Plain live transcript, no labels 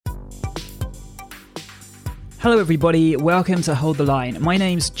Hello everybody, welcome to Hold the Line. My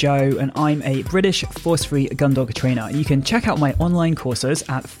name's Joe and I'm a British force-free gun dog trainer. You can check out my online courses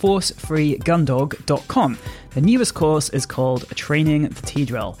at forcefreegundog.com. The newest course is called Training the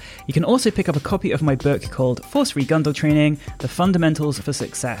T-Drill. You can also pick up a copy of my book called Force Free Gun Dog Training, The Fundamentals for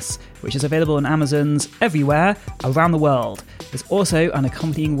Success, which is available on Amazon's everywhere around the world. There's also an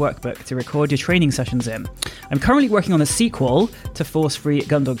accompanying workbook to record your training sessions in. I'm currently working on a sequel to Force Free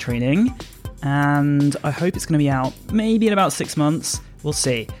Gun Dog Training, and I hope it's going to be out maybe in about 6 months. We'll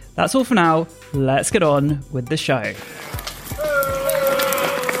see. That's all for now. Let's get on with the show.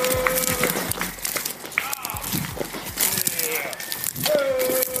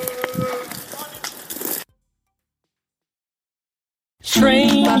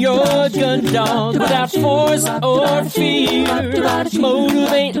 Train your gun dog without force or fear.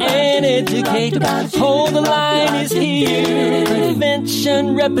 Motivate and educate. Hold the line is here.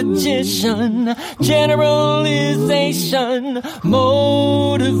 Prevention, repetition, generalization,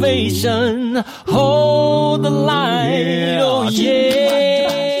 motivation. Hold the line. Oh yeah.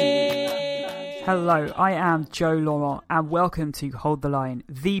 Hello, I am Joe Laurent and welcome to Hold the Line,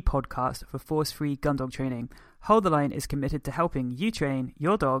 the podcast for force-free gun dog training. Hold the Line is committed to helping you train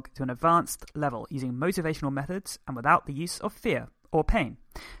your dog to an advanced level using motivational methods and without the use of fear or pain.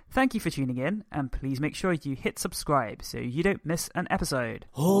 Thank you for tuning in, and please make sure you hit subscribe so you don't miss an episode.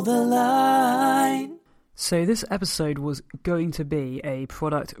 Hold the line. So this episode was going to be a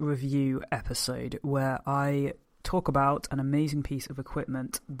product review episode where I talk about an amazing piece of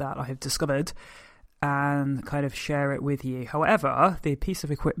equipment that I have discovered and kind of share it with you. However, the piece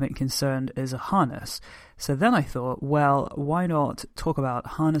of equipment concerned is a harness. So then I thought, well, why not talk about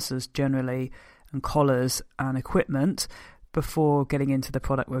harnesses generally and collars and equipment before getting into the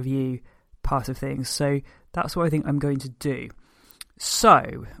product review part of things. So that's what I think I'm going to do.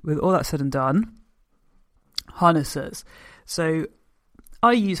 So with all that said and done, harnesses. So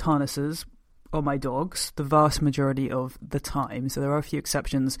I use harnesses on my dogs the vast majority of the time. So there are a few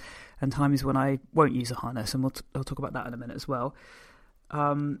exceptions and times when I won't use a harness, and I'll talk about that in a minute as well.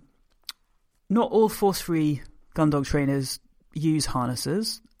 Not all force-free gun dog trainers use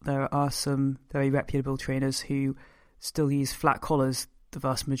harnesses. There are some very reputable trainers who still use flat collars the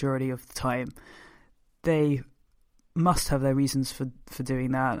vast majority of the time. They must have their reasons for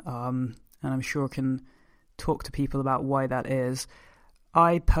doing that, and I'm sure can talk to people about why that is.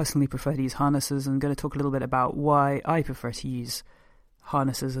 I personally prefer to use harnesses. I'm going to talk a little bit about why I prefer to use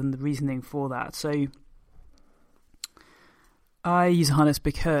harnesses and the reasoning for that. So I use a harness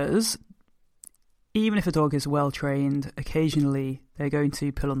because even if a dog is well trained, occasionally they're going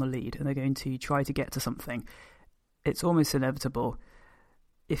to pull on the lead and they're going to try to get to something. It's almost inevitable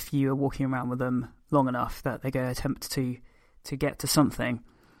if you are walking around with them long enough that they're going to attempt to get to something.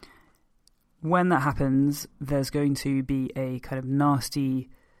 When that happens, there's going to be a kind of nasty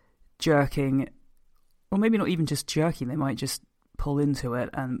jerking, or maybe not even just jerking, they might just pull into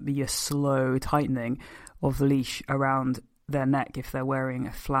it and be a slow tightening of the leash around their neck if they're wearing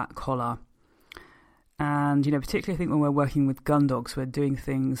a flat collar. And, particularly I think when we're working with gun dogs, we're doing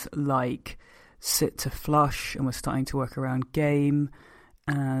things like sit to flush, and we're starting to work around game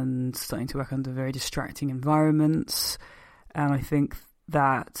and starting to work under very distracting environments. And I think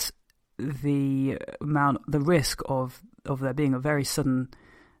that the risk of there being a very sudden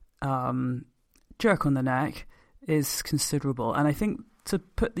jerk on the neck is considerable. And I think to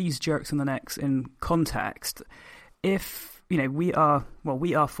put these jerks on the necks in context, if we are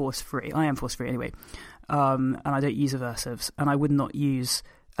force-free, I am force-free anyway, and I don't use aversives, and I would not use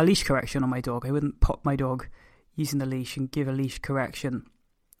a leash correction on my dog. I wouldn't pop my dog using the leash and give a leash correction.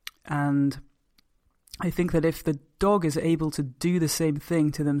 And I think that if the dog is able to do the same thing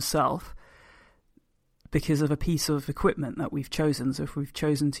to themselves because of a piece of equipment that we've chosen, so if we've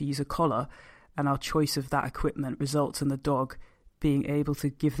chosen to use a collar and our choice of that equipment results in the dog being able to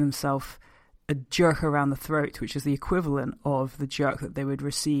give themselves a jerk around the throat, which is the equivalent of the jerk that they would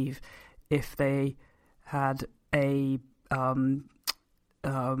receive if they had a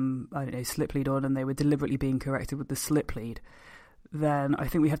slip lead on and they were deliberately being corrected with the slip lead, then I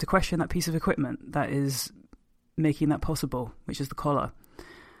think we have to question that piece of equipment that is making that possible, which is the collar.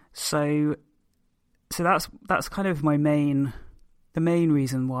 So that's kind of the main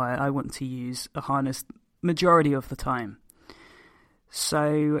reason why I want to use a harness majority of the time.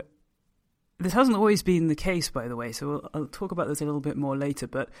 So this hasn't always been the case, by the way, so I'll talk about this a little bit more later,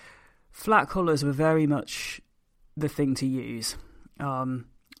 but flat collars were very much the thing to use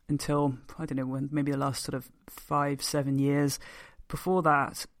until, I don't know, when maybe the last sort of 5-7 years. Before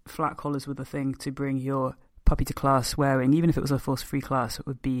that, flat collars were the thing to bring your puppy to class wearing. Even if it was a force-free class, it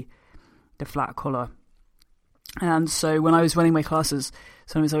would be the flat collar. And so when I was running my classes,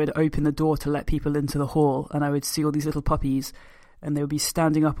 sometimes I would open the door to let people into the hall, and I would see all these little puppies, and they would be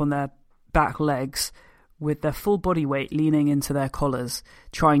standing up on their back legs with their full body weight leaning into their collars,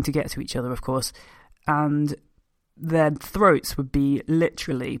 trying to get to each other, of course. And their throats would be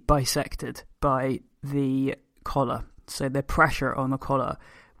literally bisected by the collar. So the pressure on the collar,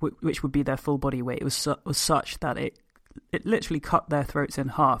 which would be their full body weight, was such that it literally cut their throats in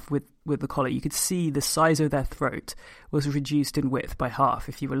half with the collar. You could see the size of their throat was reduced in width by half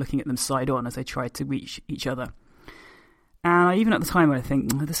if you were looking at them side on as they tried to reach each other. And even at the time, I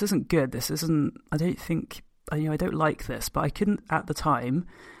think, this isn't good. I don't like this. But I couldn't at the time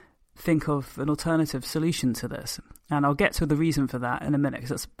think of an alternative solution to this. And I'll get to the reason for that in a minute,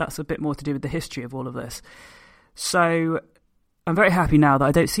 because that's a bit more to do with the history of all of this. So I'm very happy now that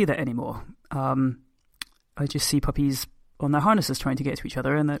I don't see that anymore. I just see puppies on their harnesses trying to get to each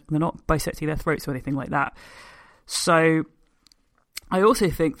other, and they're not bisecting their throats or anything like that. So I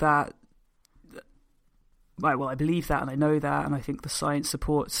also think that, I believe that, and I know that, and I think the science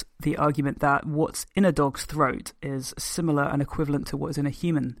supports the argument that what's in a dog's throat is similar and equivalent to what is in a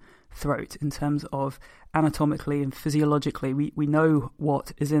human throat in terms of anatomically and physiologically. We know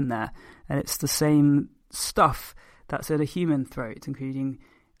what is in there, and it's the same stuff that's in a human throat, including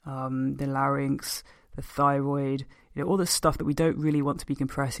the larynx, the thyroid, all this stuff that we don't really want to be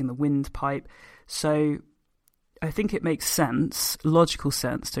compressing, the windpipe. So I think it makes sense, logical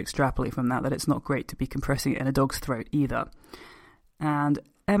sense, to extrapolate from that it's not great to be compressing it in a dog's throat either. And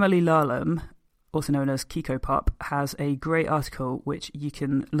Emily Lallam, also known as Kiko Pup, has a great article which you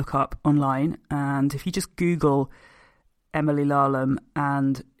can look up online. And if you just Google Emily Lallam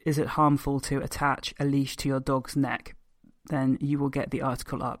and is it harmful to attach a leash to your dog's neck, then you will get the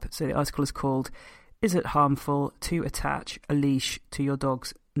article up. So the article is called "Is it harmful to attach a leash to your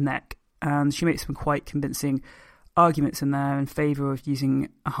dog's neck?" And she makes some quite convincing arguments in there in favour of using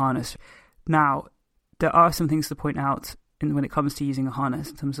a harness. Now, there are some things to point out when it comes to using a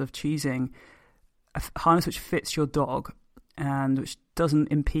harness, in terms of choosing a harness which fits your dog and which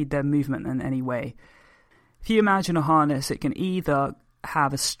doesn't impede their movement in any way. If you imagine a harness, it can either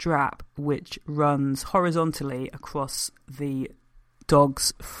have a strap which runs horizontally across the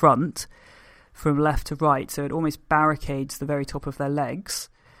dog's front from left to right, so it almost barricades the very top of their legs,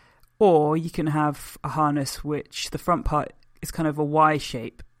 or you can have a harness which the front part is kind of a Y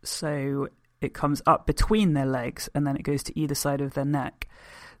shape, so it comes up between their legs and then it goes to either side of their neck.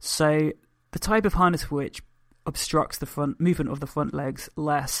 So the type of harness which obstructs the front movement of the front legs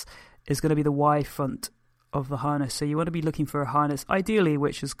less is going to be the Y front of the harness. So you want to be looking for a harness, ideally,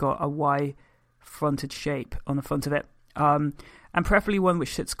 which has got a Y fronted shape on the front of it, and preferably one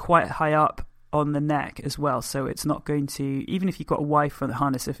which sits quite high up on the neck as well, so it's not going to, even if you've got a Y front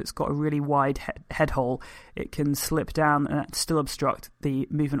harness, if it's got a really wide head hole, it can slip down and still obstruct the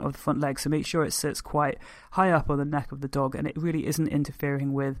movement of the front leg. So make sure it sits quite high up on the neck of the dog, and it really isn't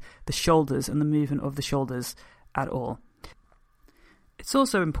interfering with the shoulders and the movement of the shoulders at all. It's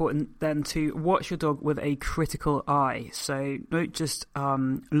also important then to watch your dog with a critical eye. So don't just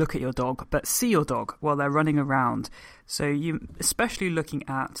look at your dog, but see your dog while they're running around. So you, especially looking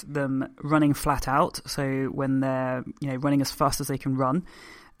at them running flat out, so when they're running as fast as they can run,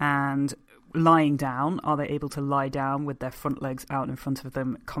 and lying down, are they able to lie down with their front legs out in front of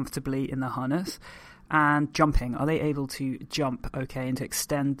them comfortably in the harness? And jumping, are they able to jump okay and to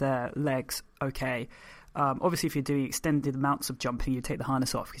extend their legs okay? Obviously, if you're doing extended amounts of jumping, you take the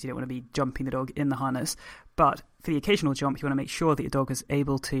harness off because you don't want to be jumping the dog in the harness. But for the occasional jump, you want to make sure that your dog is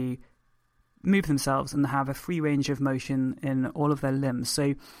able to move themselves and have a free range of motion in all of their limbs.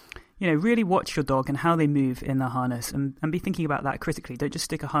 So, really watch your dog and how they move in the harness, and be thinking about that critically. Don't just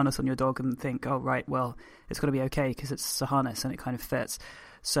stick a harness on your dog and think, oh, right, well, it's got to be okay because it's a harness and it kind of fits.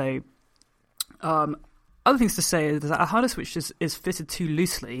 So, other things to say is that a harness which is fitted too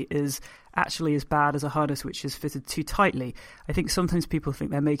loosely is actually as bad as a harness which is fitted too tightly. I think sometimes people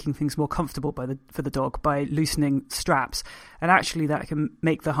think they're making things more comfortable for the dog by loosening straps, and actually that can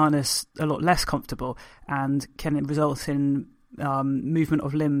make the harness a lot less comfortable and can result in movement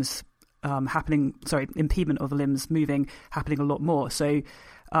of limbs impediment of the limbs moving happening a lot more. So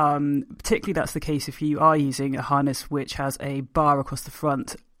particularly that's the case if you are using a harness which has a bar across the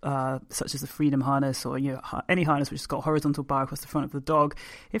front, such as the Freedom harness, or any harness which has got a horizontal bar across the front of the dog.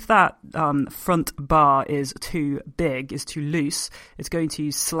 If that front bar is too big, is too loose, it's going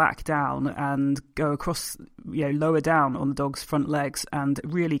to slack down and go across, lower down on the dog's front legs, and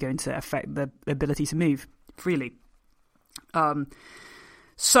really going to affect the ability to move freely.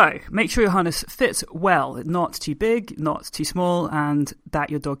 So make sure your harness fits well, not too big, not too small, and that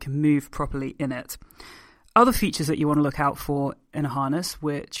your dog can move properly in it. Other features that you want to look out for in a harness,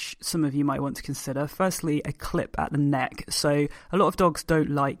 which some of you might want to consider. Firstly, a clip at the neck. So a lot of dogs don't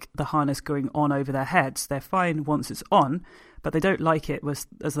like the harness going on over their heads. They're fine once it's on, but they don't like it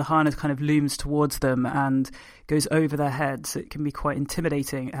as the harness kind of looms towards them and goes over their heads. It can be quite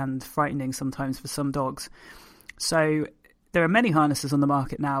intimidating and frightening sometimes for some dogs. So there are many harnesses on the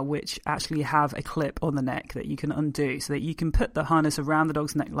market now which actually have a clip on the neck that you can undo, so that you can put the harness around the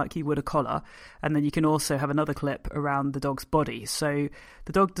dog's neck like you would a collar, and then you can also have another clip around the dog's body. So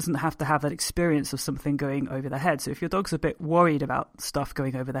the dog doesn't have to have that experience of something going over their head. So if your dog's a bit worried about stuff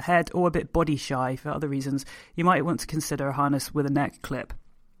going over their head or a bit body shy for other reasons, you might want to consider a harness with a neck clip.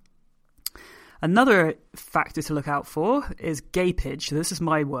 Another factor to look out for is gapage. This is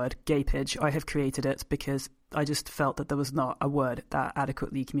my word, gapage. I have created it because I just felt that there was not a word that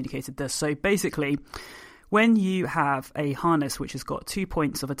adequately communicated this. So basically, when you have a harness which has got 2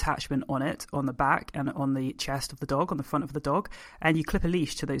 points of attachment on it, on the back and on the chest of the dog, on the front of the dog, and you clip a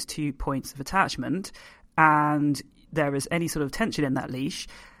leash to those 2 points of attachment, and there is any sort of tension in that leash,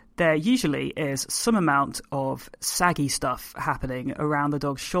 there usually is some amount of saggy stuff happening around the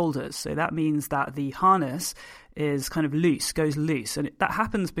dog's shoulders. So that means that the harness is kind of loose, goes loose. And that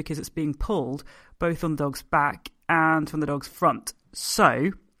happens because it's being pulled both on the dog's back and from the dog's front.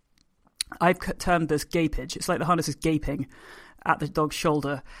 So I've termed this gapage. It's like the harness is gaping at the dog's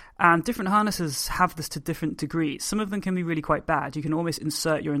shoulder. And different harnesses have this to different degrees. Some of them can be really quite bad. You can almost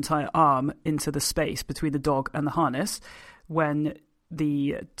insert your entire arm into the space between the dog and the harness when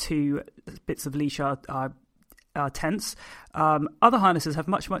the 2 bits of leash are tense. Other harnesses have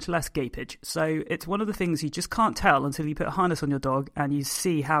much, much less gapage. So it's one of the things you just can't tell until you put a harness on your dog and you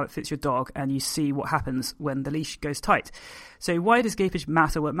see how it fits your dog and you see what happens when the leash goes tight. So why does gapage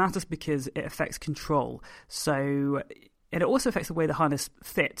matter? Well, it matters because it affects control. And it also affects the way the harness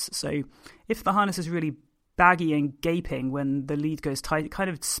fits. So if the harness is really baggy and gaping when the lead goes tight, it kind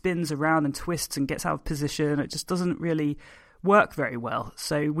of spins around and twists and gets out of position. It just doesn't really work very well.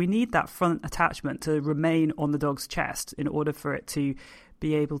 So we need that front attachment to remain on the dog's chest in order for it to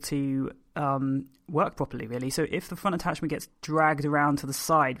be able to work properly, really. So if the front attachment gets dragged around to the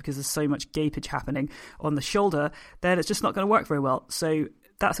side because there's so much gapage happening on the shoulder, then it's just not going to work very well. So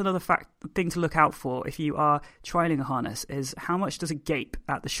that's another thing to look out for if you are trialing a harness, is how much does it gape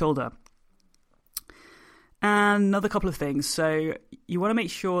at the shoulder. And another couple of things. So you want to make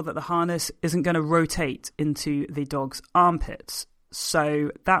sure that the harness isn't going to rotate into the dog's armpits.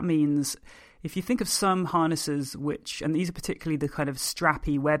 So that means if you think of some harnesses and these are particularly the kind of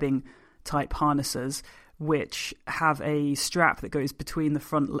strappy webbing type harnesses, which have a strap that goes between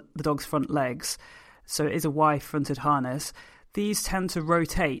the dog's front legs. So it is a Y-fronted harness. These tend to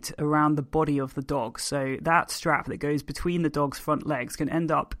rotate around the body of the dog. So that strap that goes between the dog's front legs can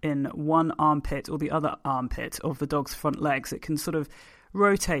end up in one armpit or the other armpit of the dog's front legs. It can sort of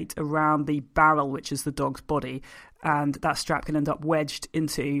rotate around the barrel, which is the dog's body, and that strap can end up wedged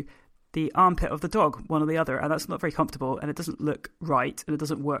into the armpit of the dog, one or the other, and that's not very comfortable, and it doesn't look right, and it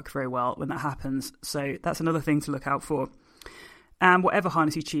doesn't work very well when that happens. So that's another thing to look out for. And whatever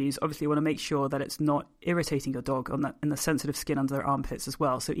harness you choose, obviously you want to make sure that it's not irritating your dog in the sensitive skin under their armpits as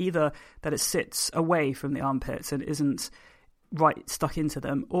well. So either that it sits away from the armpits and isn't right stuck into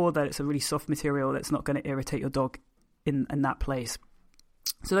them, or that it's a really soft material that's not going to irritate your dog in that place.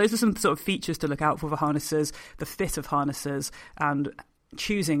 So those are some sort of features to look out for harnesses, the fit of harnesses, and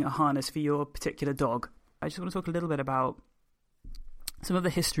choosing a harness for your particular dog. I just want to talk a little bit about some of the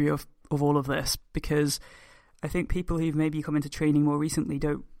history of all of this, because I think people who've maybe come into training more recently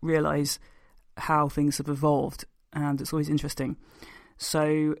don't realise how things have evolved, and it's always interesting.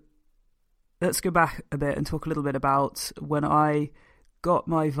 So let's go back a bit and talk a little bit about when I got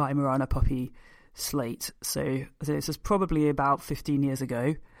my Weimaraner puppy, Slate. So this is probably about 15 years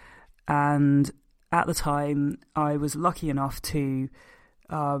ago, and at the time I was lucky enough to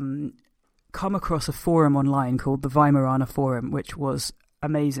come across a forum online called the Weimaraner Forum, which was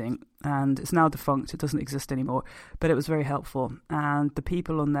amazing, and it's now defunct. It doesn't exist anymore, but it was very helpful, and the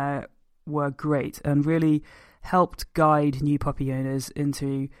people on there were great and really helped guide new puppy owners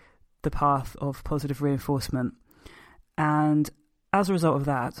into the path of positive reinforcement. And as a result of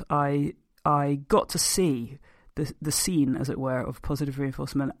that, I got to see the scene, as it were, of positive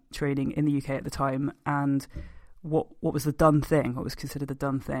reinforcement training in the UK at the time, and what was the done thing, what was considered the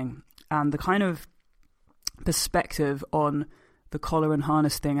done thing, and the kind of perspective on the collar and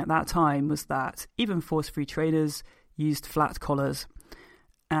harness thing at that time was that even force-free trainers used flat collars,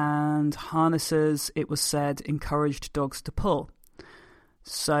 and harnesses, it was said, encouraged dogs to pull.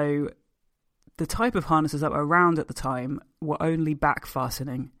 So the type of harnesses that were around at the time were only back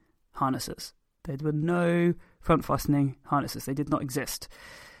fastening harnesses. There were no front fastening harnesses. They did not exist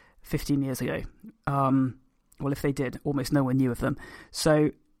 15 years ago. Well, if they did, almost no one knew of them.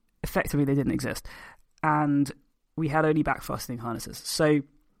 So effectively, they didn't exist. And we had only back fastening harnesses. So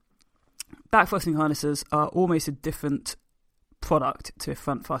back fastening harnesses are almost a different product to a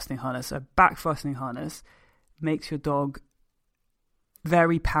front fastening harness. A back fastening harness makes your dog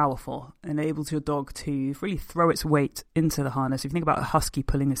very powerful, enables your dog to really throw its weight into the harness. If you think about a husky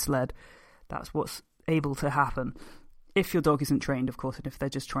pulling a sled, that's what's able to happen. If your dog isn't trained, of course, and if they're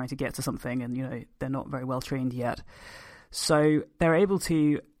just trying to get to something and, they're not very well trained yet. So they're able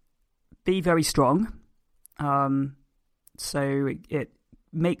to be very strong. So it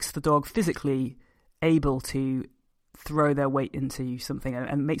makes the dog physically able to throw their weight into something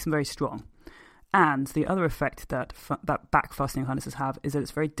and makes them very strong. And the other effect that back fastening harnesses have is that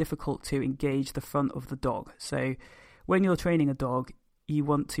it's very difficult to engage the front of the dog. So when you're training a dog, you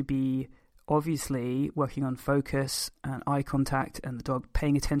want to be obviously working on focus and eye contact and the dog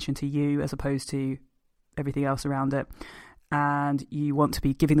paying attention to you as opposed to everything else around it. And you want to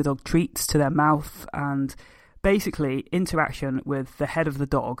be giving the dog treats to their mouth, and basically interaction with the head of the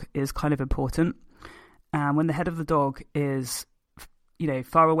dog is kind of important. And when the head of the dog is,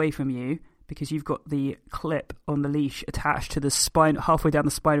 far away from you, because you've got the clip on the leash attached to the spine, halfway down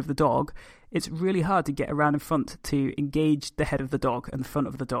the spine of the dog, it's really hard to get around in front to engage the head of the dog and the front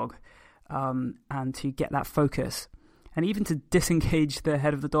of the dog, and to get that focus. And even to disengage the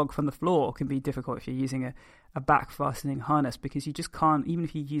head of the dog from the floor can be difficult if you're using a back fastening harness, because you just can't, even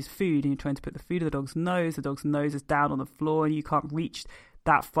if you use food and you're trying to put the food in the dog's nose is down on the floor and you can't reach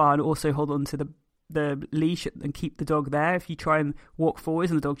that far and also hold on to the leash and keep the dog there. If you try and walk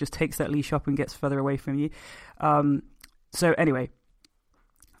forwards and the dog just takes that leash up and gets further away from you. So anyway,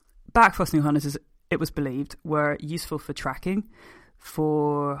 back fastening harnesses, it was believed, were useful for tracking,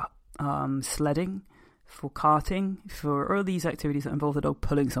 for sledding, for carting, for all these activities that involve the dog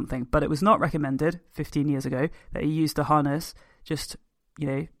pulling something. But it was not recommended 15 years ago that you use the harness just,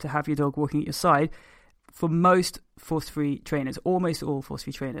 to have your dog walking at your side. For most force-free trainers, almost all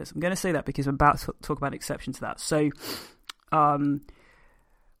force-free trainers. I'm going to say that because I'm about to talk about an exception to that. So when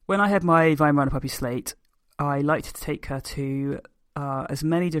I had my Weimaraner puppy Slate, I liked to take her to as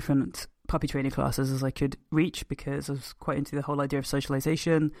many different puppy training classes as I could reach, because I was quite into the whole idea of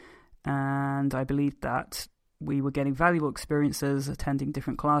socialization, and I believed that we were getting valuable experiences attending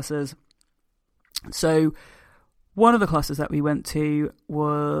different classes. So one of the classes that we went to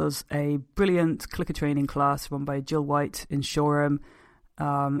was a brilliant clicker training class run by Jill White in Shoreham,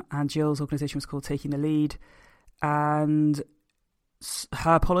 and Jill's organisation was called Taking the Lead, and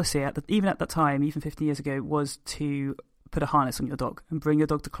her policy, even at that time, even 15 years ago, was to put a harness on your dog and bring your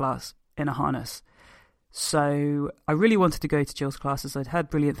dog to class in a harness. So I really wanted to go to Jill's classes. I'd heard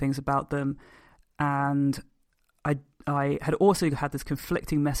brilliant things about them, and I had also had this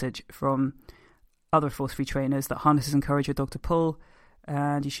conflicting message from other force-free trainers that harnesses encourage your dog to pull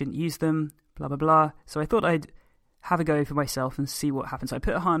and you shouldn't use them, blah, blah, blah. So I thought I'd have a go for myself and see what happens. So I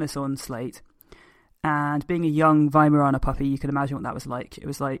put a harness on Slate, and being a young Weimaraner puppy, you can imagine what that was like. It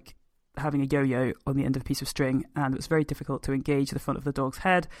was like having a yo-yo on the end of a piece of string, and it was very difficult to engage the front of the dog's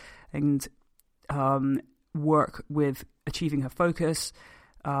head and work with achieving her focus.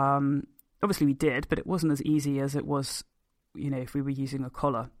 Obviously we did, but it wasn't as easy as it was, if we were using a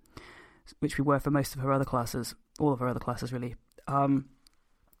collar, which we were for most of her other classes, all of her other classes really.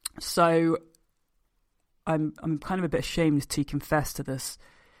 So I'm kind of a bit ashamed to confess to this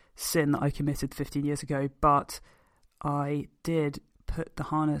sin that I committed 15 years ago, but I did put the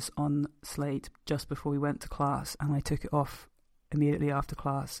harness on Slate just before we went to class, and I took it off immediately after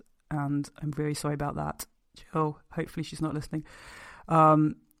class, and I'm very sorry about that. Jill, hopefully she's not listening.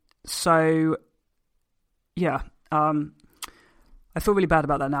 So yeah, I feel really bad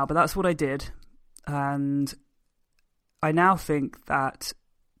about that now, but that's what I did. And I now think that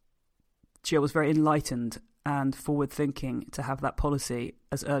Jill was very enlightened and forward-thinking to have that policy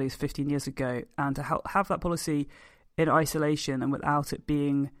as early as 15 years ago, and to have that policy in isolation and without it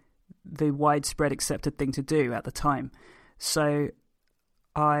being the widespread accepted thing to do at the time. So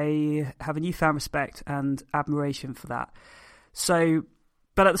I have a newfound respect and admiration for that. So,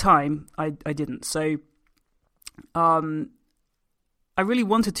 but at the time, I didn't. So I really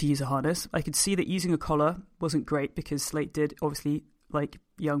wanted to use a harness. I could see that using a collar wasn't great, because Slate did, obviously, like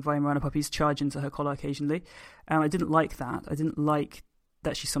young Weimaraner puppies, charge into her collar occasionally. And I didn't like that. I didn't like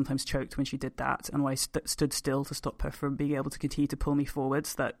that she sometimes choked when she did that, and when I stood still to stop her from being able to continue to pull me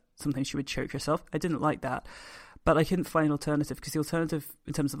forwards, that sometimes she would choke herself. I didn't like that. But I couldn't find an alternative, because the alternative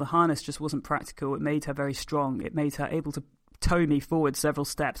in terms of the harness just wasn't practical. It made her very strong. It made her able to tow me forward several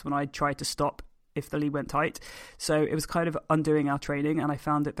steps when I tried to stop if the lead went tight. So it was kind of undoing our training, and I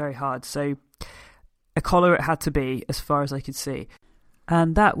found it very hard. So a collar it had to be, as far as I could see.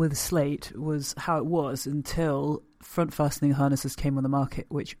 And that with Slate was how it was until front fastening harnesses came on the market,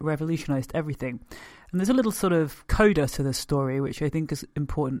 which revolutionized everything. And there's a little sort of coda to this story, which I think is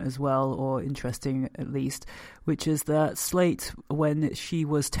important as well, or interesting at least, which is that Slate, when she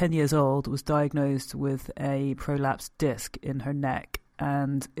was 10 years old, was diagnosed with a prolapsed disc in her neck.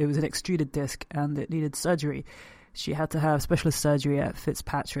 And it was an extruded disc, and it needed surgery. She had to have specialist surgery at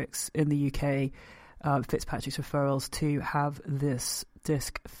Fitzpatrick's in the UK, Fitzpatrick's referrals, to have this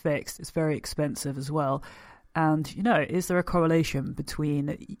disc fixed. It's very expensive as well. And, you know, is there a correlation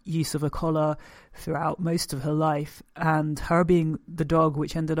between use of a collar throughout most of her life and her being the dog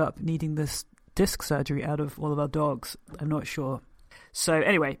which ended up needing this disc surgery out of all of our dogs? I'm not sure. So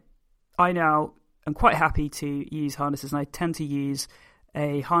anyway, I now am quite happy to use harnesses, and I tend to use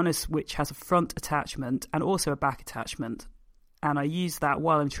a harness which has a front attachment and also a back attachment. And I use that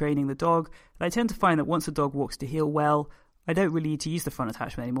while I'm training the dog. And I tend to find that once a dog walks to heel well, I don't really need to use the front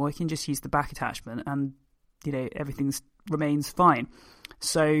attachment anymore. I can just use the back attachment, and you know, everything remains fine.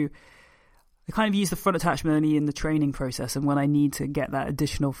 So I kind of use the front attachment only in the training process, and when I need to get that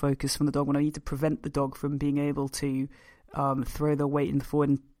additional focus from the dog, when I need to prevent the dog from being able to throw the weight in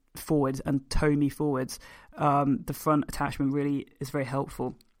the forwards and tow me forwards, the front attachment really is very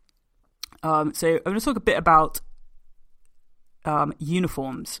helpful. So I'm going to talk a bit about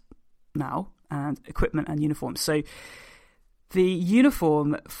uniforms now, and equipment and uniforms. So the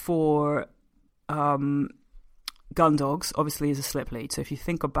uniform for gun dogs obviously is a slip lead. So if you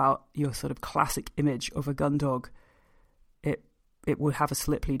think about your sort of classic image of a gun dog, it would have a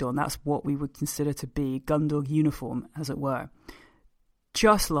slip lead on. That's what we would consider to be gun dog uniform, as it were.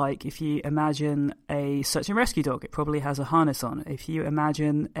 Just like if you imagine a search and rescue dog, it probably has a harness on. If you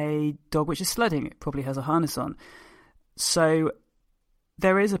imagine a dog which is sledding, it probably has a harness on. So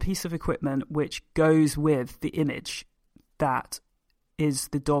there is a piece of equipment which goes with the image that is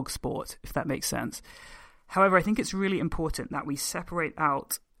the dog sport, if that makes sense. However, I think it's really important that we separate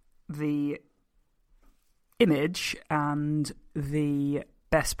out the image and the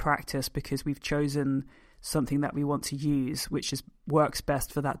best practice, because we've chosen something that we want to use, which works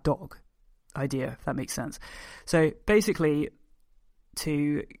best for that dog idea, if that makes sense. So basically,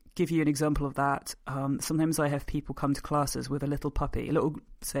 to give you an example of that, sometimes I have people come to classes with a little puppy, a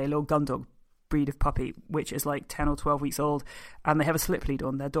little gun dog breed of puppy, which is like 10 or 12 weeks old, and they have a slip lead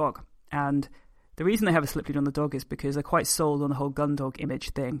on their dog. And the reason they have a slip lead on the dog is because they're quite sold on the whole gun dog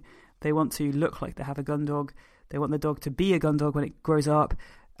image thing. They want to look like they have a gun dog. They want the dog to be a gun dog when it grows up,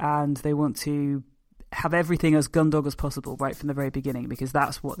 and they want to have everything as gun dog as possible right from the very beginning, because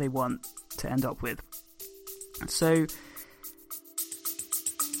that's what they want to end up with. So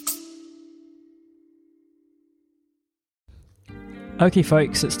okay,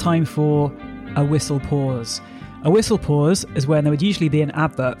 folks, it's time for a whistle pause. A whistle pause is when there would usually be an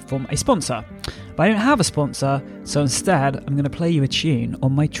advert from a sponsor. But I don't have a sponsor, so instead I'm going to play you a tune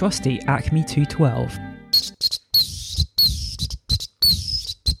on my trusty Acme 212.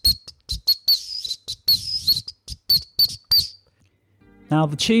 Now,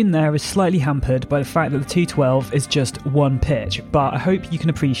 the tune there is slightly hampered by the fact that the 212 is just one pitch, but I hope you can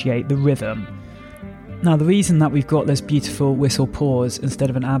appreciate the rhythm. Now, the reason that we've got this beautiful whistle pause instead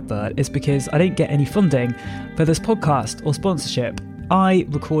of an advert is because I don't get any funding for this podcast or sponsorship. I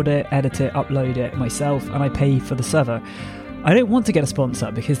record it, edit it, upload it myself, and I pay for the server. I don't want to get a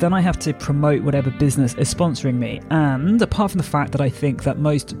sponsor, because then I have to promote whatever business is sponsoring me. And apart from the fact that I think that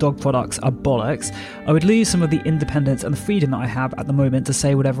most dog products are bollocks, I would lose some of the independence and the freedom that I have at the moment to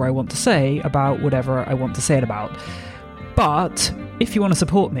say whatever I want to say about whatever I want to say it about. But if you want to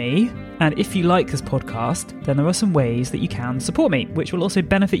support me, and if you like this podcast, then there are some ways that you can support me, which will also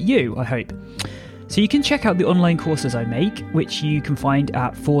benefit you, I hope. So you can check out the online courses I make, which you can find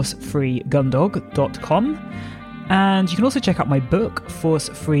at forcefreegundog.com. And you can also check out my book, Force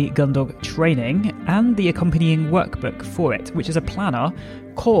Free Gun Dog Training, and the accompanying workbook for it, which is a planner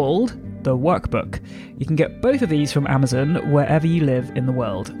called The Workbook. You can get both of these from Amazon wherever you live in the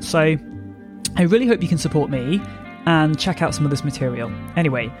world. So I really hope you can support me and check out some of this material.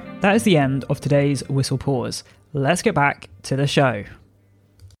 Anyway, that is the end of today's whistle pause. Let's get back to the show.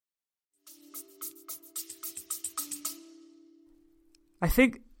 I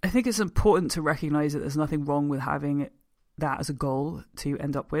think it's important to recognise that there's nothing wrong with having that as a goal to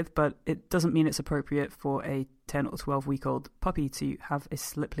end up with, but it doesn't mean it's appropriate for a 10 or 12-week-old puppy to have a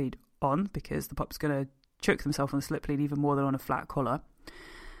slip lead on, because the pup's going to choke themselves on a slip lead even more than on a flat collar.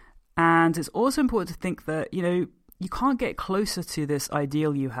 And it's also important to think that, you know, you can't get closer to this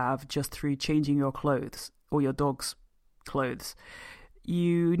ideal you have just through changing your clothes or your dog's clothes.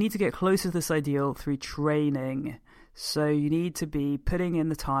 You need to get closer to this ideal through training. So you need to be putting in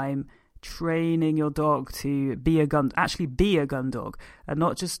the time, training your dog to actually be a gun dog, and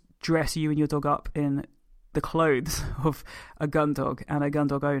not just dress you and your dog up in the clothes of a gun dog and a gun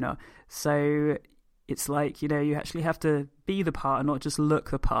dog owner. So it's like, you actually have to be the part and not just look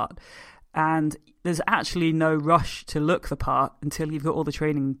the part. And there's actually no rush to look the part until you've got all the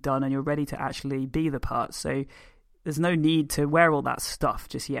training done and you're ready to actually be the part. So there's no need to wear all that stuff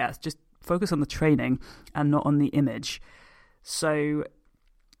just yet. Just focus on the training and not on the image. So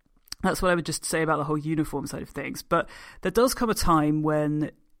that's what I would just say about the whole uniform side of things. But there does come a time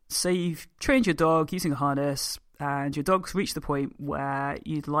when, say you've trained your dog using a harness and your dog's reached the point where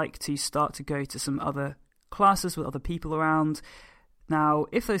you'd like to start to go to some other classes with other people around. Now,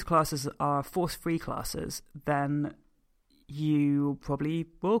 if those classes are force-free classes, then you probably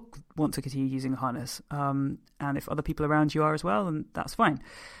will want to continue using a harness. And if other people around you are as well, then that's fine.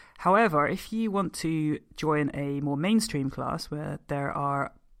 However, if you want to join a more mainstream class where there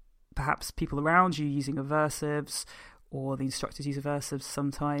are perhaps people around you using aversives, or the instructors use aversives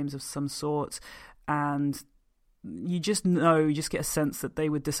sometimes of some sort, and you just get a sense that they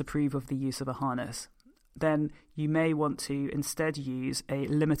would disapprove of the use of a harness, then you may want to instead use a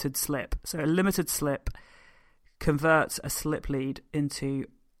limited slip. So a limited slip converts a slip lead into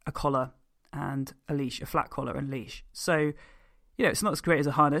a collar and a leash, a flat collar and leash. So, it's not as great as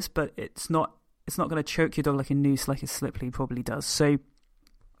a harness, but it's not going to choke your dog like a noose like a slip lead probably does. So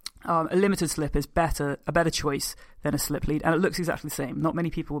a limited slip is a better choice than a slip lead, and it looks exactly the same. Not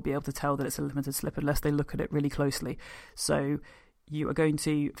many people will be able to tell that it's a limited slip unless they look at it really closely. So you are going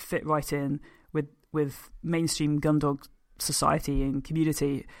to fit right in with mainstream gun dog society and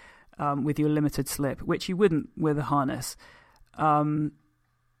community with your limited slip, which you wouldn't with a harness.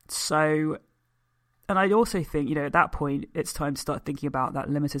 And I also think, at that point, it's time to start thinking about that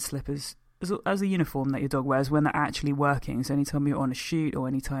limited slip as a uniform that your dog wears when they're actually working. So anytime you're on a shoot or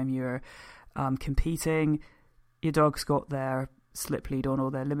anytime you're competing, your dog's got their slip lead on or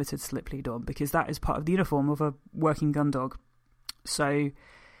their limited slip lead on, because that is part of the uniform of a working gun dog. So,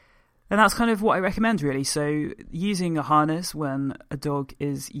 and that's kind of what I recommend, really. So using a harness when a dog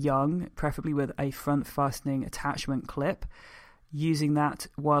is young, preferably with a front fastening attachment clip, using that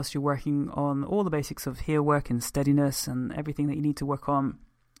whilst you're working on all the basics of heel work and steadiness and everything that you need to work on.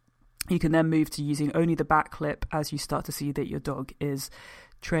 You can then move to using only the back clip as you start to see that your dog is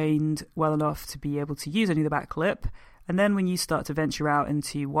trained well enough to be able to use only the back clip. And then when you start to venture out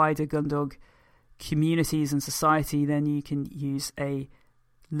into wider gun dog communities and society, then you can use a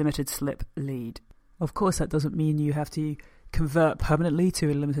limited slip lead. Of course, that doesn't mean you have to convert permanently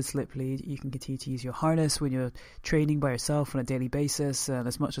to a limited slip lead. You can continue to use your harness when you're training by yourself on a daily basis, and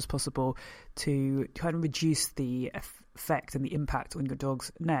as much as possible to kind of reduce the effect and the impact on your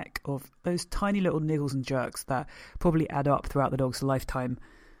dog's neck of those tiny little niggles and jerks that probably add up throughout the dog's lifetime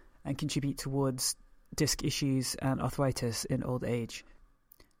and contribute towards disc issues and arthritis in old age.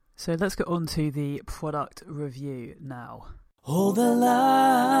 So let's get on to the product review now. Hold the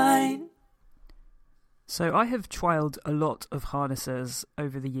line. So I have trialed a lot of harnesses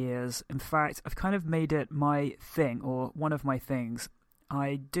over the years. In fact, I've kind of made it my thing, or one of my things.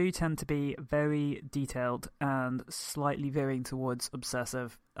 I do tend to be very detailed and slightly veering towards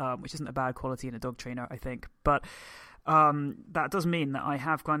obsessive, which isn't a bad quality in a dog trainer, I think. But that does mean that I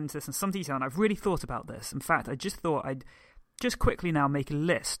have gone into this in some detail, and I've really thought about this. In fact, I just thought I'd just quickly now make a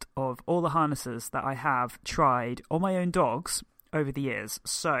list of all the harnesses that I have tried on my own dogs over the years.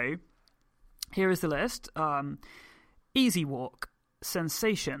 So here is the list. Easy Walk,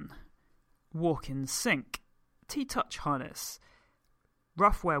 Sensation, Walk in Sync, T-Touch Harness,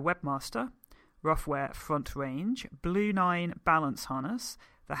 Roughwear Webmaster, Roughwear Front Range, Blue 9 Balance Harness,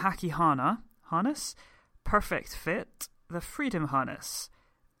 the Hacky Hana Harness, Perfect Fit, the Freedom Harness,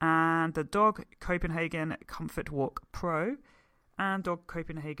 and the Dog Copenhagen Comfort Walk Pro, and Dog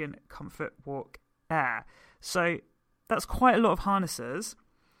Copenhagen Comfort Walk Air. So that's quite a lot of harnesses.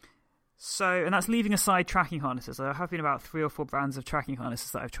 So, and that's leaving aside tracking harnesses. There have been about 3 or 4 brands of tracking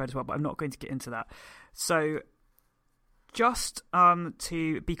harnesses that I've tried as well, but I'm not going to get into that. So just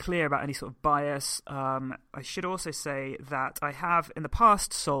to be clear about any sort of bias, I should also say that I have in the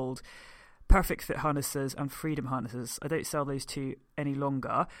past sold Perfect Fit harnesses and Freedom harnesses. I don't sell those two any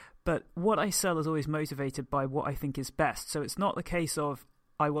longer, but what I sell is always motivated by what I think is best. So it's not the case of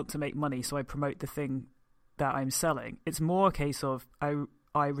I want to make money, so I promote the thing that I'm selling. It's more a case of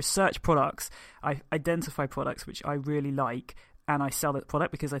I research products, I identify products which I really like, and I sell that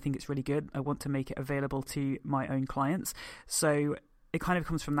product because I think it's really good. I want to make it available to my own clients. So it kind of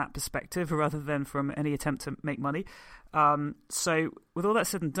comes from that perspective rather than from any attempt to make money. So with all that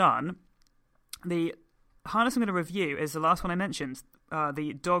said and done, the harness I'm going to review is the last one I mentioned,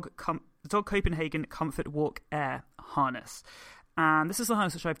 the Dog Copenhagen Comfort Walk Air harness. And this is the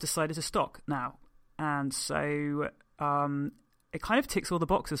harness which I've decided to stock now. And so it kind of ticks all the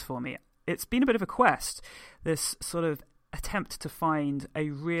boxes for me. It's been a bit of a quest, this sort of attempt to find a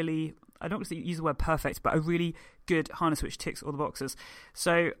really, I don't want to use the word perfect, but a really good harness which ticks all the boxes.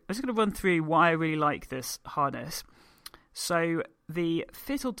 So I'm just going to run through why I really like this harness. So the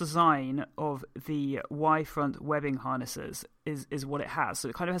fitted design of the Y-front webbing harnesses is what it has. So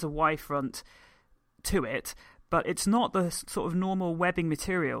it kind of has a Y-front to it, but it's not the sort of normal webbing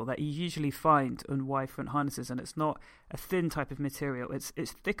material that you usually find on Y-front harnesses, and it's not a thin type of material.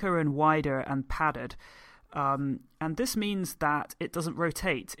 It's thicker and wider and padded. And this means that it doesn't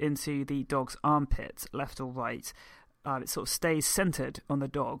rotate into the dog's armpit, left or right. It sort of stays centered on the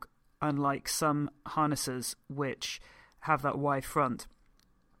dog, unlike some harnesses which have that Y front.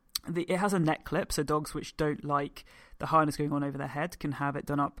 It has a neck clip, so dogs which don't like the harness going on over their head can have it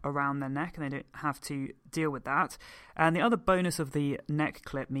done up around their neck, and they don't have to deal with that. And the other bonus of the neck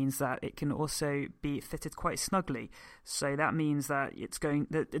clip means that it can also be fitted quite snugly. So that means that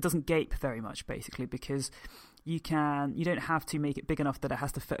it doesn't gape very much, basically, because you don't have to make it big enough that it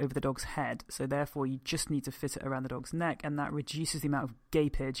has to fit over the dog's head. So therefore, you just need to fit it around the dog's neck, and that reduces the amount of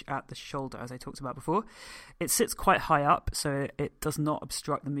gapage at the shoulder, as I talked about before. It sits quite high up, so it does not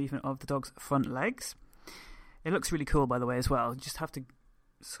obstruct the movement of the dog's front legs. It looks really cool, by the way, as well. You just have to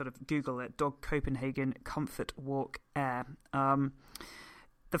sort of Google it, Dog Copenhagen Comfort Walk Air.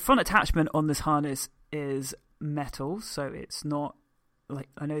 The front attachment on this harness is metal, so it's not like,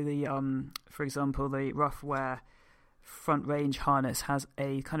 I know for example, the Roughwear front range harness has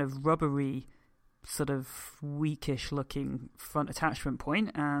a kind of rubbery, sort of weakish looking front attachment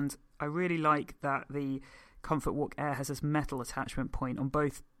point, and I really like that the Comfort Walk Air has this metal attachment point on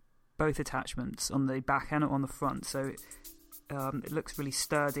both attachments, on the back and on the front, so it looks really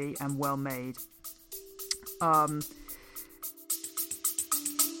sturdy and well made. I'm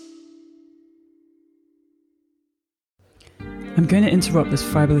going to interrupt this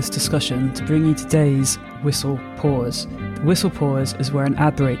fabulous discussion to bring you today's Whistle Pause. The Whistle Pause is where an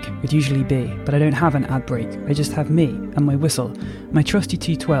ad break would usually be, but I don't have an ad break. I just have me and my whistle, my trusty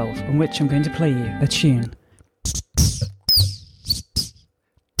T12, on which I'm going to play you a tune.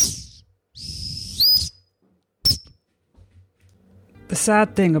 The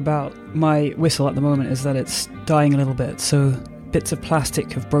sad thing about my whistle at the moment is that it's dying a little bit, so bits of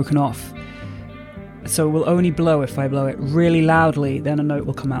plastic have broken off. So it will only blow if I blow it really loudly, then a note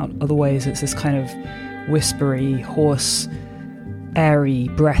will come out. Otherwise, it's this kind of whispery, hoarse, airy,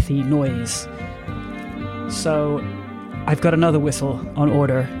 breathy noise. So I've got another whistle on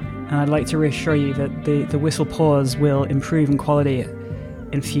order, and I'd like to reassure you that the whistle pause will improve in quality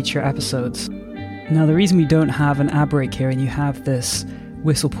in future episodes. Now, the reason we don't have an ad break here and you have this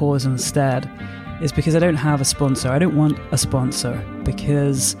whistle pause instead is because I don't have a sponsor. I don't want a sponsor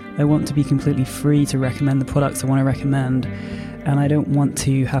because I want to be completely free to recommend the products I want to recommend, and I don't want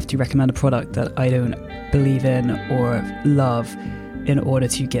to have to recommend a product that I don't believe in or love in order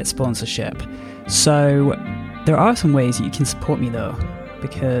to get sponsorship. So there are some ways that you can support me though,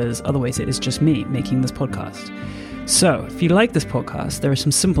 because otherwise it is just me making this podcast. So if you like this podcast, there are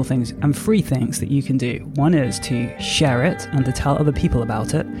some simple things and free things that you can do. One is to share it and to tell other people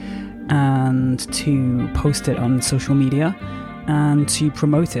about it, and to post it on social media, and to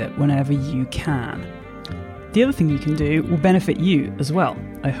promote it whenever you can. The other thing you can do will benefit you as well,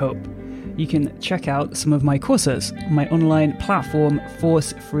 I hope. You can check out some of my courses on my online platform,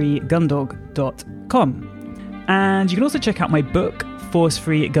 forcefreegundog.com. And you can also check out my book, Force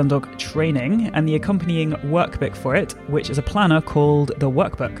Free Gundog Training, and the accompanying workbook for it, which is a planner called The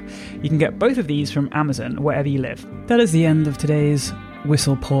Workbook. You can get both of these from Amazon, wherever you live. That is the end of today's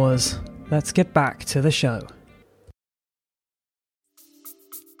Whistle Pause. Let's get back to the show.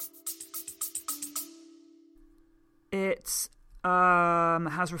 It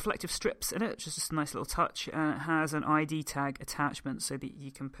has reflective strips in it, which is just a nice little touch, and it has an ID tag attachment so that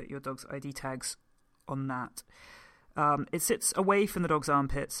you can put your dog's ID tags on that. It sits away from the dog's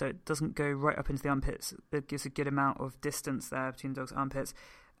armpits, so it doesn't go right up into the armpits. It gives a good amount of distance there between the dog's armpits.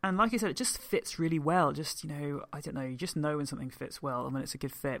 And like I said, it just fits really well. Just, I don't know, you just know when something fits well and when it's a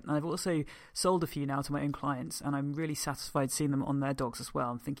good fit. And I've also sold a few now to my own clients, and I'm really satisfied seeing them on their dogs as well.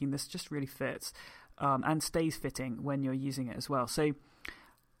 I'm thinking this just really fits and stays fitting when you're using it as well. So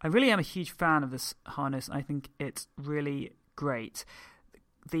I really am a huge fan of this harness. I think it's really great.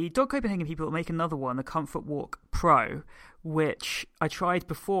 The Dog Copenhagen people make another one, the Comfort Walk Pro, which I tried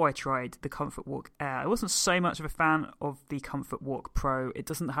before I tried the Comfort Walk Air. I wasn't so much of a fan of the Comfort Walk Pro. It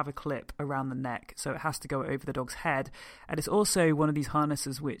doesn't have a clip around the neck, so it has to go over the dog's head. And it's also one of these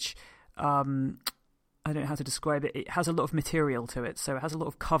harnesses which, I don't know how to describe it. It has a lot of material to it, so it has a lot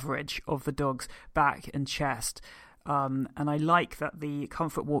of coverage of the dog's back and chest. And I like that the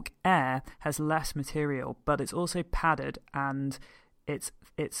Comfort Walk Air has less material, but it's also padded, and it's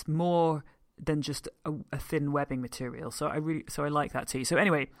more than just a thin webbing material. So I like that too. So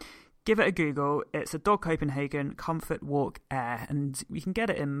anyway, give it a Google. It's a Dog Copenhagen Comfort Walk Air, and you can get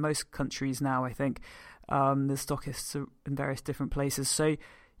it in most countries now, I think. The stockists are in various different places. So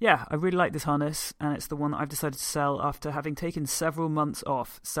yeah, I really like this harness, and it's the one that I've decided to sell after having taken several months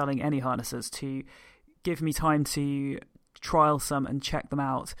off selling any harnesses to give me time to trial some and check them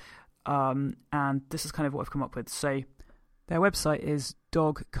out. And this is kind of what I've come up with. So their website is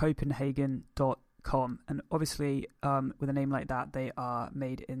dogcopenhagen.com, and obviously with a name like that, they are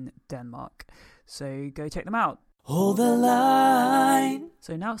made in Denmark. So go check them out. Hold the line.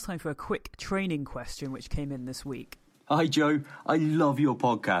 So now it's time for a quick training question which came in this week. Hi Joe, I love your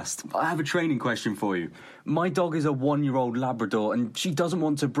podcast. I have a training question for you. My dog is a 1-year-old Labrador and she doesn't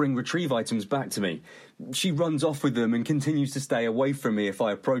want to bring retrieve items back to me. She runs off with them and continues to stay away from me if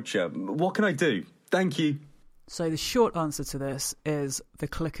I approach her. What can I do? Thank you. So the short answer to this is the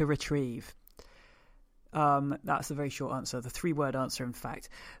clicker retrieve. That's the very short answer, the 3-word answer, in fact.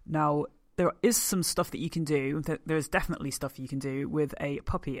 Now, there is some stuff that you can do. There is definitely stuff you can do with a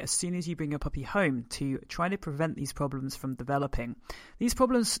puppy as soon as you bring a puppy home to try to prevent these problems from developing. These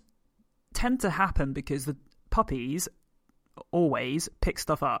problems tend to happen because the puppies always pick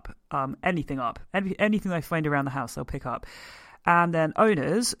stuff up, anything they find around the house, they'll pick up. And then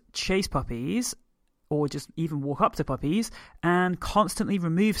owners chase puppies, or just even walk up to puppies and constantly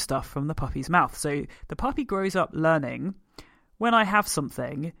remove stuff from the puppy's mouth. So the puppy grows up learning, when I have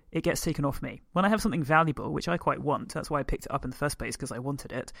something, it gets taken off me. When I have something valuable, which I quite want, that's why I picked it up in the first place, because I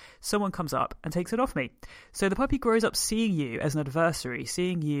wanted it, someone comes up and takes it off me. So the puppy grows up seeing you as an adversary,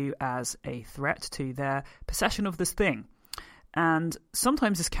 seeing you as a threat to their possession of this thing. And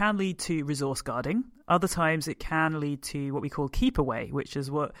sometimes this can lead to resource guarding. Other times it can lead to what we call keep away, which is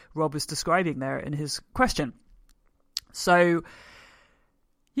what Rob was describing there in his question. So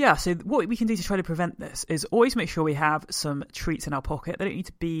yeah, so what we can do to try to prevent this is always make sure we have some treats in our pocket. They don't need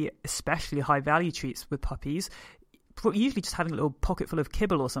to be especially high value treats with puppies. Usually just having a little pocket full of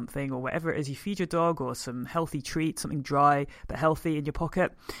kibble or something, or whatever it is you feed your dog, or some healthy treat, something dry but healthy in your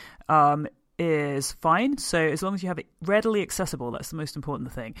pocket, is fine. So as long as you have it readily accessible, that's the most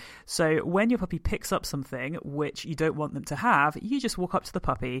important thing. So when your puppy picks up something which you don't want them to have, you just walk up to the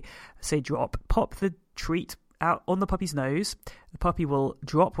puppy, say drop, pop the treat out on the puppy's nose. The puppy will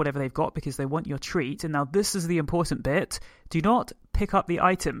drop whatever they've got because they want your treat. And now this is the important bit. Do not pick up the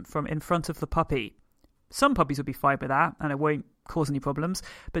item from in front of the puppy. Some puppies will be fine with that and it won't cause any problems.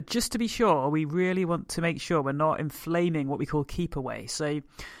 But just to be sure, we really want to make sure we're not inflaming what we call keep away. So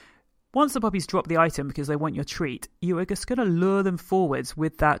once the puppies drop the item because they want your treat, you are just going to lure them forwards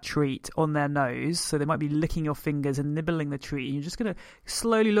with that treat on their nose. So they might be licking your fingers and nibbling the treat. And you're just going to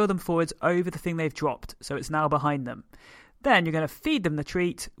slowly lure them forwards over the thing they've dropped. So it's now behind them. Then you're going to feed them the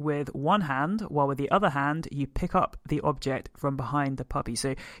treat with one hand, while with the other hand, you pick up the object from behind the puppy.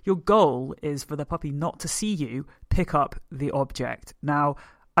 So your goal is for the puppy not to see you pick up the object. Now,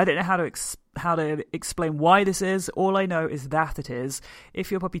 I don't know how to explain why this is. All I know is that it is.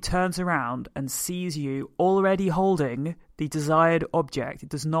 If your puppy turns around and sees you already holding the desired object, it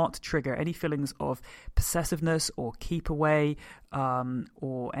does not trigger any feelings of possessiveness or keep away,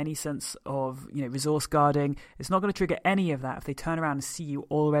 or any sense of resource guarding. It's not going to trigger any of that if they turn around and see you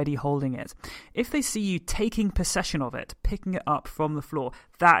already holding it. If they see you taking possession of it, picking it up from the floor,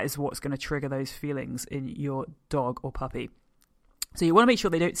 that is what's going to trigger those feelings in your dog or puppy. So you want to make sure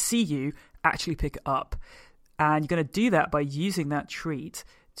they don't see you actually pick it up. And you're going to do that by using that treat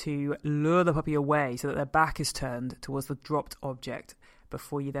to lure the puppy away so that their back is turned towards the dropped object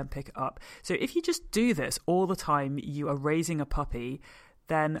before you then pick it up. So if you just do this all the time you are raising a puppy,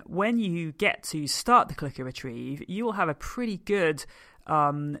 then when you get to start the clicker retrieve, you will have a pretty good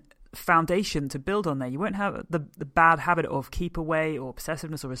foundation to build on there. You won't have the bad habit of keep away or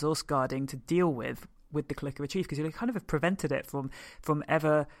possessiveness or resource guarding to deal with the clicker retrieve, because you kind of have prevented it from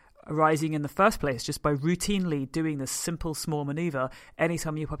ever arising in the first place just by routinely doing this simple small maneuver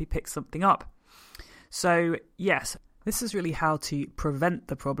anytime your puppy picks something up. So yes, This is really how to prevent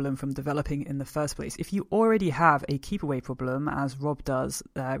the problem from developing in the first place. If you already have a keep away problem, as Rob does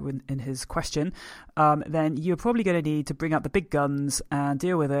in his question, then you're probably going to need to bring out the big guns and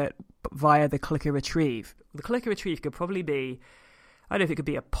deal with it via the clicker retrieve. The clicker retrieve could probably be, I don't know if it could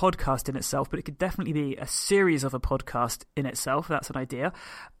be a podcast in itself, but it could definitely be a series of a podcast in itself. That's an idea.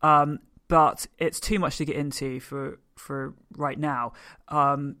 But it's too much to get into for right now.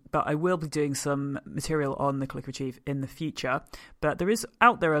 But I will be doing some material on the click retrieve in the future. But there is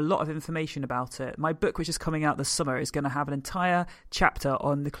out there a lot of information about it. My book, which is coming out this summer, is going to have an entire chapter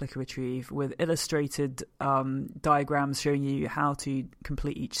on the click retrieve with illustrated diagrams showing you how to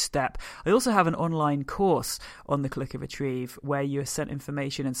complete each step. I also have an online course on the click retrieve where you are sent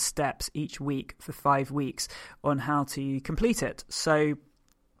information and steps each week for 5 weeks on how to complete it. So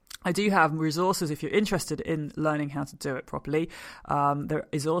I do have resources if you're interested in learning how to do it properly. There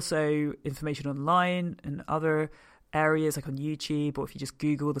is also information online in other areas like on YouTube, or if you just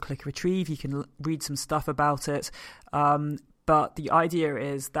Google the click retrieve, you can read some stuff about it. But the idea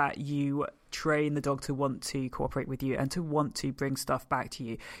is that you train the dog to want to cooperate with you and to want to bring stuff back to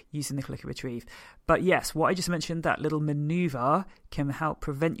you using the click retrieve. But yes, what I just mentioned, that little maneuver, can help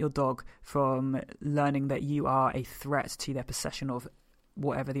prevent your dog from learning that you are a threat to their possession of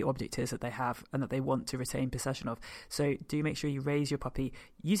whatever the object is that they have and that they want to retain possession of. So do make sure you raise your puppy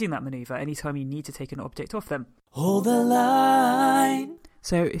using that maneuver anytime you need to take an object off them. Hold the line.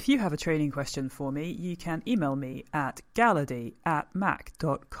 So if you have a training question for me, you can email me at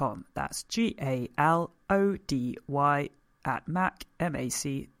galody@mac.com. That's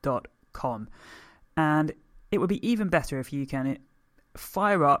GALODY@mac.com. And it would be even better if you can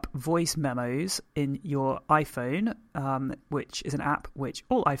fire up voice memos in your iPhone, which is an app which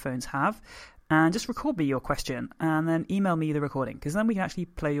all iPhones have, and just record me your question and then email me the recording, because then we can actually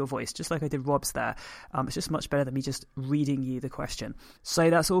play your voice, just like I did Rob's there. It's just much better than me just reading you the question. So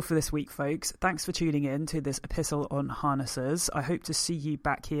that's all for this week, folks. Thanks for tuning in to this epistle on harnesses. I hope to see you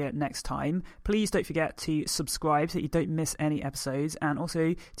back here next time. Please don't forget to subscribe so that you don't miss any episodes, and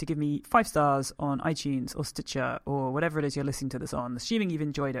also to give me 5 stars on iTunes or Stitcher or whatever it is you're listening to this on, assuming you've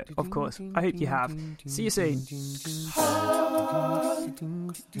enjoyed it, of course. I hope you have. See you soon. Hold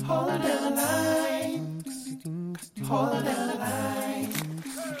the line. Hold the line.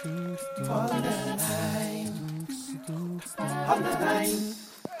 Hold the line. Hold the line.